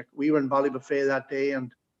year. Like, we were in Ballybuffet that day, and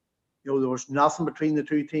you know, there was nothing between the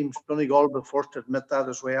two teams. Donegal will be first to admit that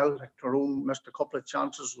as well. Like, Tyrone missed a couple of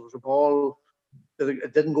chances. There was a ball that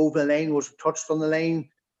it didn't go over the line, was touched on the line,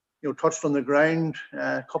 you know, touched on the ground.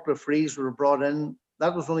 A couple of frees were brought in.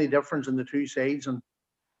 That was the only difference in the two sides. And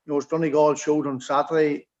you know, as Donegal showed on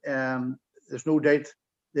Saturday, there's no doubt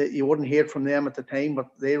that you wouldn't hear from them at the time, but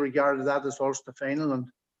they regarded that as Ulster final.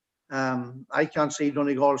 And I can't see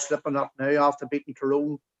Donegal slipping up now after beating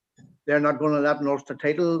Tyrone. They're not going to let an Ulster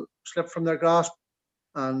title slip from their grasp.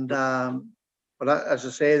 And but as I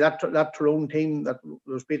say, that Tyrone team that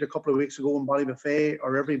was beat a couple of weeks ago in Ballybuffet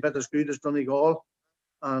are every bit as good as Donegal.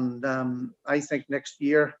 And I think next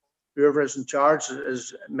year, whoever is in charge,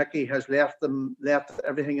 is Mickey has left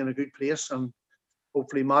everything in a good place, and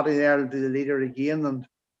hopefully Matty there will be the leader again,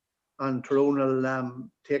 and Tyrone will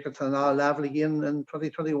take it to another level again in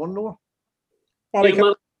 2021. No. Matty,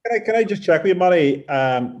 can I just check with you, Matty?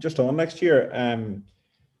 Just on next year,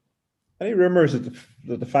 any rumours that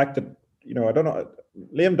the fact that, you know, I don't know,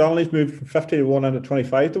 Liam Donnelly's moved from 50 to 1 into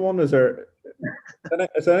 25 to 1. Is there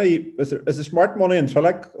smart money in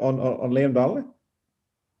Trillick on Liam Donnelly?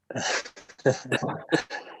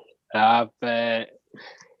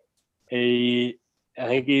 I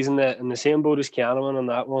think he's in the same boat as Canavan on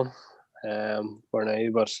that one for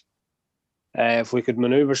now. But if we could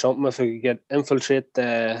manoeuvre something, if we could infiltrate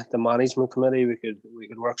the management committee, we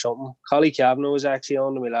could work something. Collie Kavanagh was actually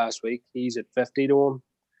on to me last week. He's at 50 to 1.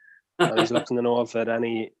 And he's looking to know if it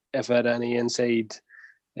had any inside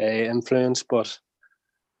influence, but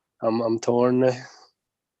I'm torn now.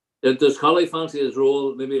 Does Collie fancy his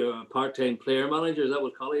role, maybe a part-time player manager? Is that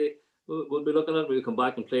what Collie would be looking at? Will he come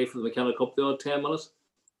back and play for the McKenna Cup the odd 10 minutes?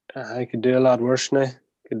 I could do a lot worse now.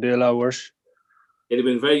 Could do a lot worse. He'd have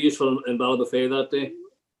been very useful in Ballybuffet that day.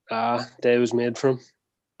 Day was made for him.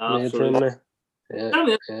 Absolutely. Made for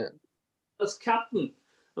him yeah. As captain,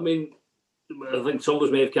 I mean, I think some of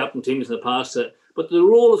us may have captain teams in the past, but the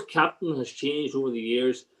role of captain has changed over the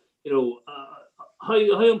years. You know, how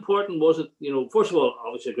important was it? You know, first of all,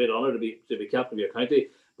 obviously a great honour to be captain of your county,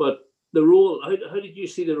 but the role. How did you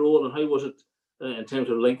see the role, and how was it in terms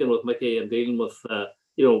of linking with Mickey and dealing with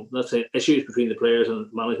you know, let's say issues between the players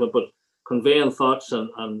and management, but conveying thoughts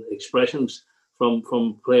and expressions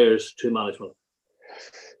from players to management?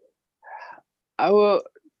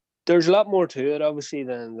 There's a lot more to it, obviously,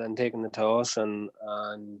 than taking the toss and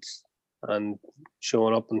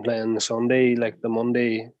showing up and playing the Sunday. Like the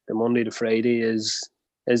Monday to Friday is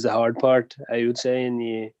the hard part, I would say, and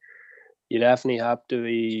you definitely have to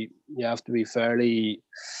be fairly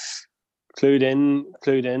clued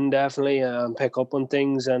in definitely, and pick up on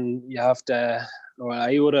things. And you have to, or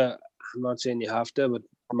I would have. I'm not saying you have to, but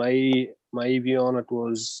my view on it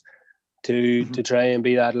was to try and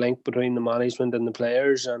be that link between the management and the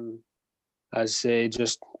players, and as say,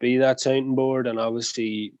 just be that sounding board. And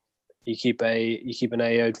obviously, you keep an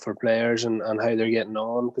eye out for players and how they're getting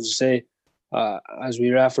on, because say, as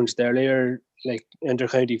we referenced earlier, like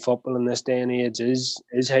inter-county football in this day and age is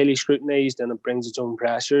highly scrutinised, and it brings its own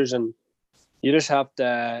pressures, and you just have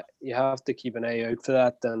to keep an eye out for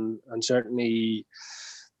that, and certainly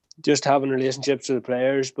just having relationships with the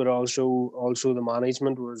players, but also the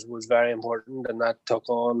management was very important, and that took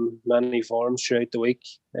on many forms throughout the week.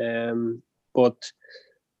 But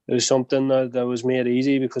it was something that was made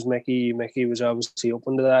easy because Mickey was obviously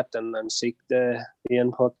open to that and seek the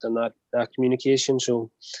input and that communication.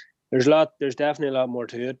 So there's definitely a lot more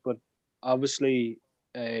to it, but obviously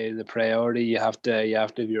the priority you have to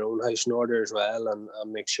have your own house in order as well,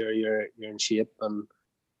 and make sure you're in shape and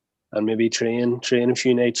maybe train a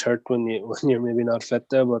few nights hurt when you're maybe not fit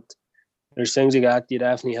there. But there's things like that you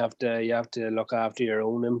definitely have to look after your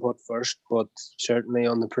own input first. But certainly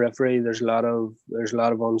on the periphery, there's a lot of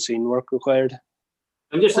unseen work required.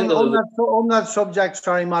 I'm just thinking on that subject.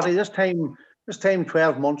 Sorry, Matty. This time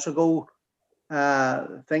 12 months ago,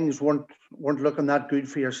 things weren't looking that good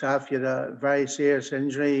for yourself. You had a very serious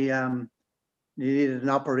injury. You needed an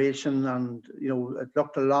operation, and it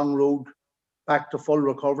looked a long road back to full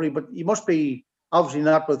recovery. But you must be, obviously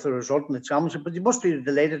not with the result in the championship, but you must be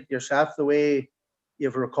delighted yourself the way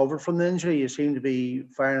you've recovered from the injury. You seem to be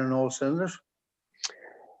firing on all cylinders.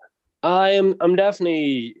 I'm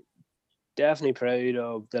definitely proud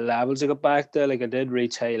of the levels I got back there. Like, I did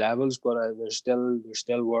reach high levels, but there's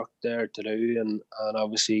still work there to do, and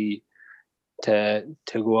obviously to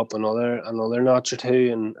go up another notch or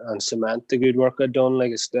two and cement the good work I've done.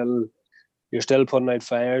 Like, you're still putting out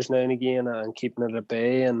fires now and again and keeping it at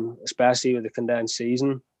bay, and especially with the condensed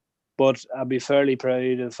season. But I'd be fairly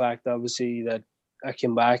proud of the fact, obviously, that I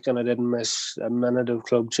came back and I didn't miss a minute of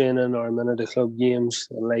club training or a minute of club games,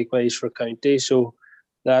 and likewise for county. So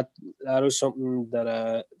that was something that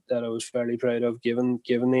I was fairly proud of, given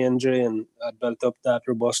the injury, and I'd built up that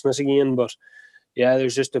robustness again. But yeah,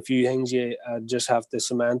 there's just a few things I just have to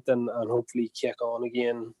cement and hopefully kick on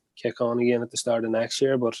again at the start of next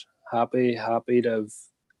year. But happy to have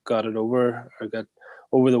got it over, or got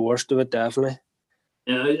over the worst of it, definitely.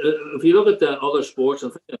 Yeah, if you look at the other sports,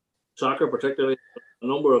 and soccer particularly, a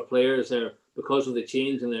number of players there, because of the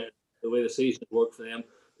change in the way the season worked for them,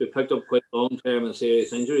 who picked up quite long-term and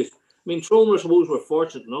serious injuries. I mean, Tyrone, I suppose, were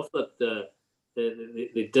fortunate enough that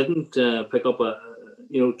they didn't pick up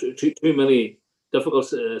too many difficult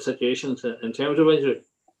situations in terms of injury.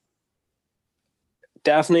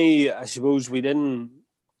 Definitely, I suppose we didn't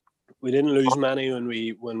lose many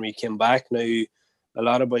when we came back. Now, a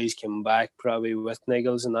lot of boys came back probably with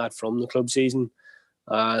niggles and that from the club season,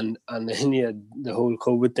 and then you had the whole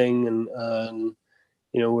COVID thing, and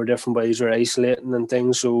where different boys were isolating and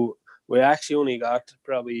things. So we actually only got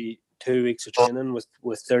probably 2 weeks of training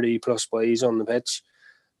with 30 plus boys on the pitch,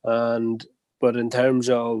 but in terms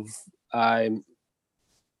of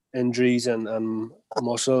injuries and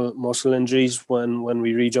muscle injuries, when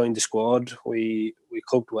we rejoined the squad, we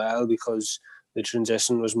coped well because the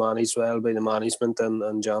transition was managed well by the management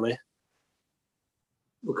and Johnny.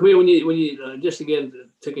 Well, come here, when you just again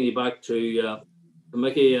taking you back to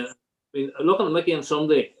Mickey. I mean, looking at Mickey on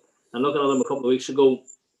Sunday and looking at him a couple of weeks ago,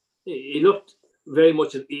 he looked very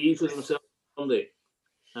much at ease with himself on Sunday.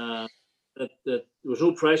 That there was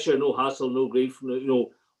no pressure, no hassle, no grief.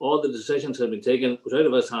 All the decisions had been taken, it was out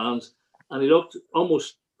of his hands, and he looked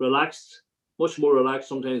almost relaxed, much more relaxed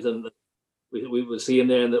sometimes than we would see him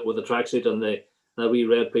there with the tracksuit and that wee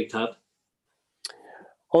red peaked hat.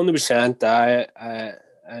 100%.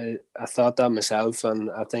 I thought that myself,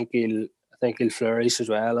 and I think he'll flourish as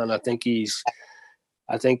well. And I think he,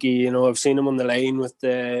 I've seen him on the line with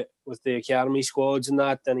the academy squads and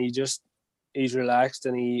that, and he's relaxed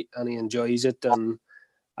and he enjoys it. And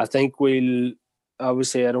I think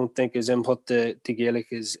obviously, I don't think his input to Gaelic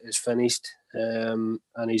is finished, and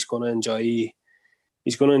he's going to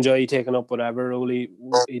enjoy taking up whatever role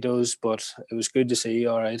he does. But it was good to see.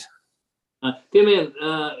 All right. Damien,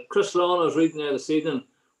 Chris Lawn, I was reading there this evening,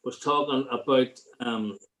 was talking about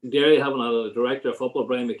Derry having a director of football,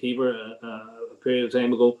 Brian McKeever, a period of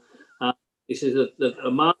time ago. He says that a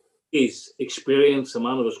man of his experience, a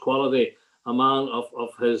man of his quality, a man of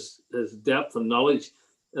his depth and knowledge,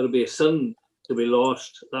 it'll be a sin to be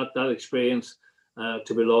lost, that experience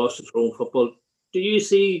to be lost in Tyrone football. Do you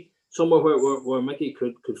see somewhere where Mickey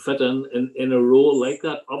could fit in a role like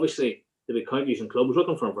that? Obviously, be counties and clubs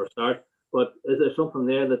looking for him for a start. But is there something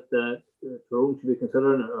there that Tyrone should be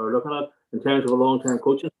considering or looking at in terms of a long-term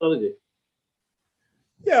coaching strategy?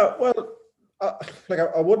 Yeah, well,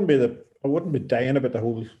 I wouldn't be dying about the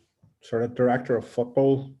whole sort of director of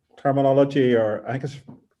football terminology, or I think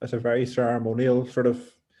it's a very ceremonial sort of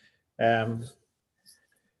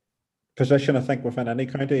position. I think within any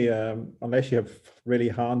county, unless you have really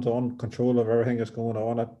hands-on control of everything that's going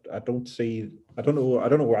on, I don't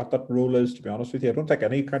know what that role is, to be honest with you. I don't think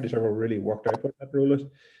any county's ever really worked out what that role is.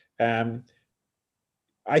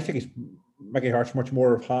 I think Mickey Hart's much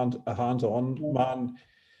more of a hands-on man.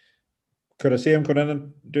 Could I see him going in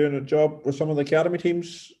and doing a job with some of the academy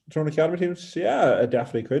teams, Tyrone academy teams? Yeah, I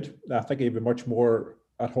definitely could. I think he'd be much more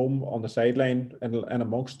at home on the sideline and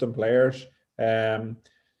amongst the players. And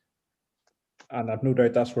I've no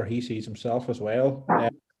doubt that's where he sees himself as well. I'm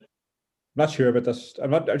not sure about this. I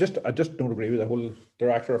just don't agree with the whole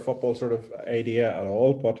director of football sort of idea at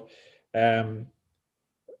all. But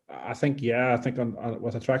I think on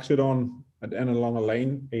with a tracksuit on and in along a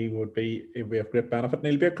line, he'd be of great benefit. And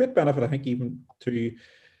he'll be a great benefit, I think, even to the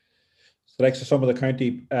likes of some of the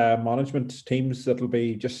county management teams that'll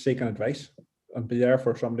be just seeking advice and be there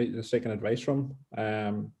for somebody that's seeking advice from.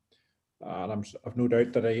 And I've no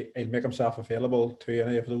doubt that he'll make himself available to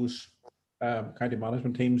any of those county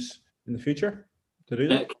management teams in the future to do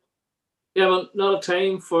that. Yeah, well, not a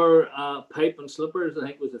time for pipe and slippers, I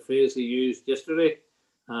think was the phrase he used yesterday.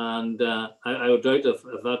 And I would doubt if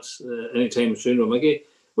that's any time soon with Mickey.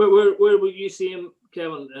 Where will you see him,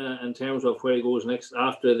 Kevin, in terms of where he goes next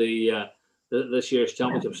after this year's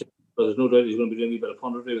championship? But there's no doubt he's going to be doing a bit of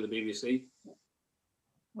punditry with the BBC.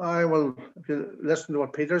 Well, if you listen to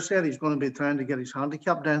what Peter said, he's going to be trying to get his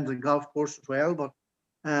handicap down to the golf course as well. But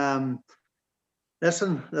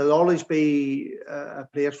listen, there'll always be a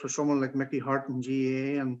place for someone like Mickey Hart in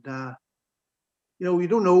GAA, and you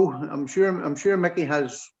don't know. I'm sure Mickey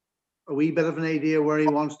has a wee bit of an idea where he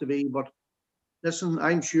wants to be. But listen,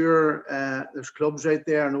 I'm sure there's clubs out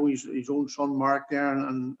there. I know his own son Mark there,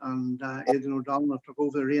 and Aidan O'Donnell took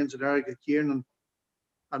over the reins at Eric Kieran,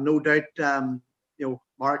 and no doubt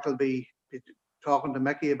Mark will be talking to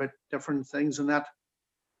Mickey about different things and that.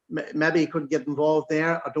 Maybe he could get involved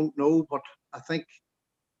there. I don't know, but I think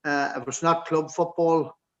if it's not club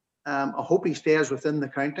football, I hope he stays within the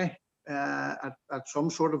county at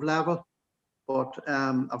some sort of level. But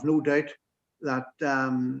I've no doubt that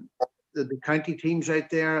the county teams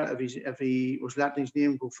out there, if he was letting his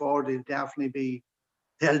name go forward, they'll definitely be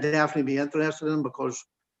interested in him, because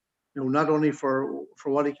not only for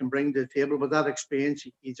what he can bring to the table, but that experience.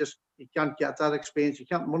 He can't get that experience.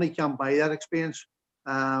 Money can't buy that experience.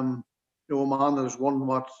 A man that has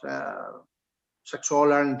won 6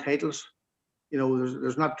 All-Ireland titles.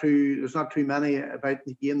 There's not too many about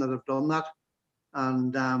the game that have done that.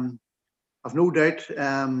 And I've no doubt,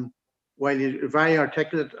 while he's very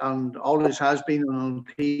articulate and always has been on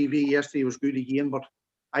TV, yesterday was good again, but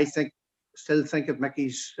I still think that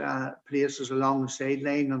Mickey's place is along the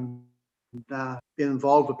sideline and being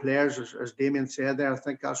involved with players, as Damien said there. I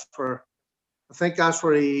think that's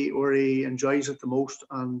where he enjoys it the most.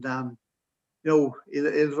 And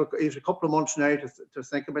he's a couple of months now to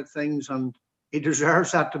think about things, and he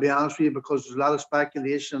deserves that, to be honest with you, because there's a lot of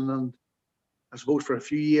speculation. And I suppose for a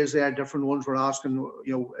few years there, different ones were asking,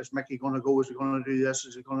 is Mickey going to go? Is he going to do this?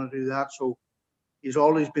 Is he going to do that? So he's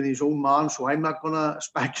always been his own man. So I'm not going to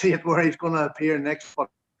speculate where he's going to appear next, but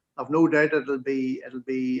I've no doubt it'll be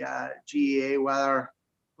GAA, whether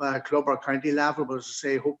club or county level. But as I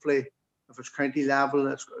say, hopefully, if it's county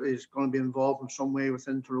level, he's going to be involved in some way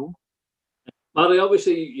within Tyrone. Matty,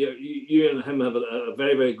 obviously, you and him have a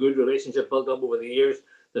very, very good relationship built up over the years.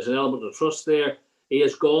 There's an element of trust there. He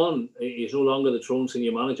has gone. He's no longer the Tyrone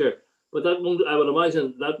senior manager. But I would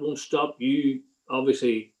imagine that won't stop you,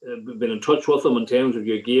 obviously, being in touch with him in terms of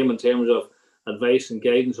your game, in terms of advice and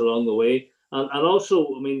guidance along the way. And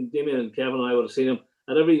also, I mean, Damien and Kevin and I would have seen him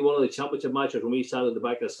at every one of the championship matches when we sat at the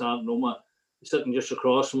back of the stand in Omagh. Sitting just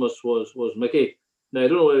across from us was Mickey. Now, I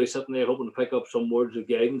don't know whether he's sitting there hoping to pick up some words of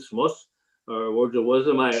guidance from us or words of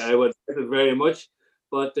wisdom. I would like it very much.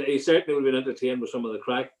 But he certainly would have been entertained with some of the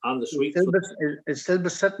crack and the sweet. He's still be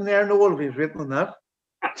sitting there, Noel, if he's written on that.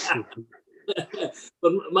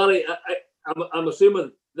 But, Matty, I'm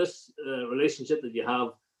assuming this relationship that you have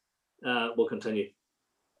will continue.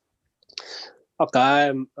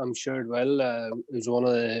 Okay, I'm sure it will. It was one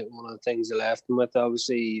of the things I left him with,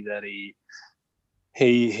 obviously, that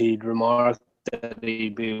he'd remarked that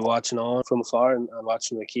he'd be watching on from afar and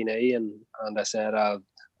watching the Keeney, and I said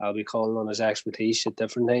I'll be calling on his expertise at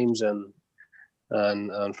different times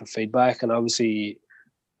and for feedback. And obviously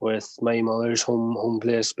with my mother's home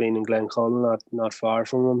place being in Glencullen, not far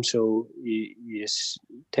from them, so you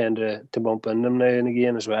tend to bump into them now and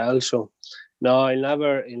again as well. So no,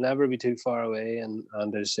 he'll never be too far away, and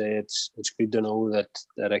as I say, it's good to know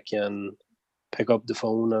that I can pick up the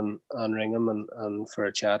phone and ring him and for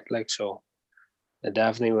a chat, like, so it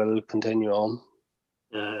definitely will continue on.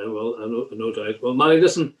 Well, no doubt. Well, Matty,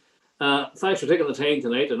 listen, thanks for taking the time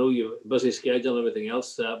tonight. I know you have a busy schedule and everything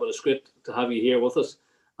else, but it's great to have you here with us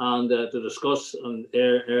and to discuss and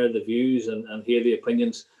air the views and hear the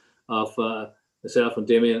opinions of myself and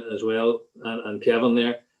Damien as well, and Kevin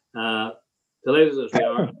there. Delighted as we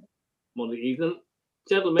are Monday evening.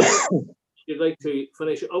 Gentlemen, you'd like to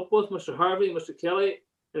finish up with Mr. Harvey, Mr. Kelly?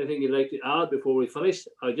 Anything you'd like to add before we finish?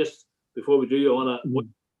 Before we do, I want to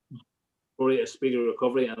wish a speedy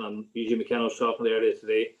recovery, and I'm Eugene McKenna was talking earlier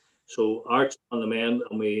today. So Art's on the mend,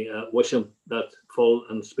 and we wish him that full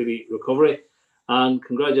and speedy recovery. And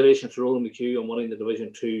congratulations to Roland McHugh on winning the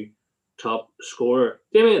Division 2 top scorer.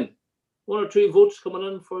 Damien, 1 or 2 votes coming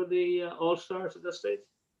in for the All-Stars at this stage?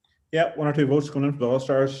 Yeah, 1 or 2 votes coming in for the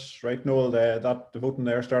All-Stars. Right, Noel, the voting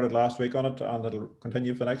there started last week on it, and it'll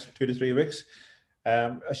continue for the next 2 to 3 weeks.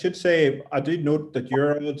 I should say, I did note that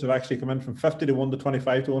your odds have actually come in from 50 to 1 to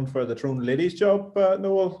 25 to 1 for the Tyrone ladies job,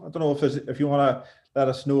 Noel. I don't know if you want to let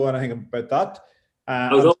us know anything about that. I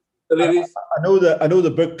know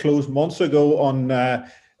the book closed months ago on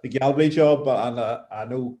the Galway job, and I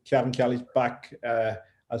know Kevin Kelly's back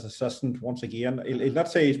as assistant once again. He'll not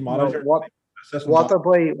say he's manager. No,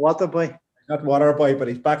 Waterboy. Not Waterboy, but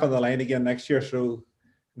he's back on the line again next year. So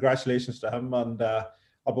congratulations to him, and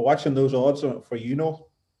I'll be watching those odds for you, Noel.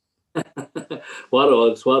 What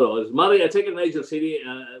odds? Matty, I take it Nigel Seeley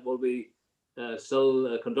will be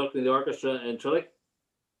still conducting the orchestra in Trillick?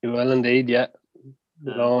 He will indeed, yeah.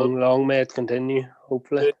 Long may it continue,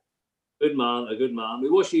 hopefully. A good man. We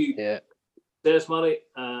wish you success, Matty.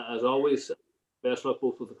 As always, best luck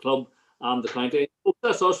both with the club and the county.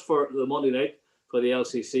 That's us for the Monday night for the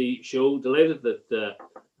LCC show. Delighted that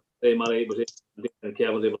Matty was able and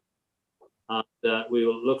Kevin was able. And we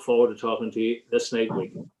will look forward to talking to you this night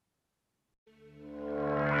week.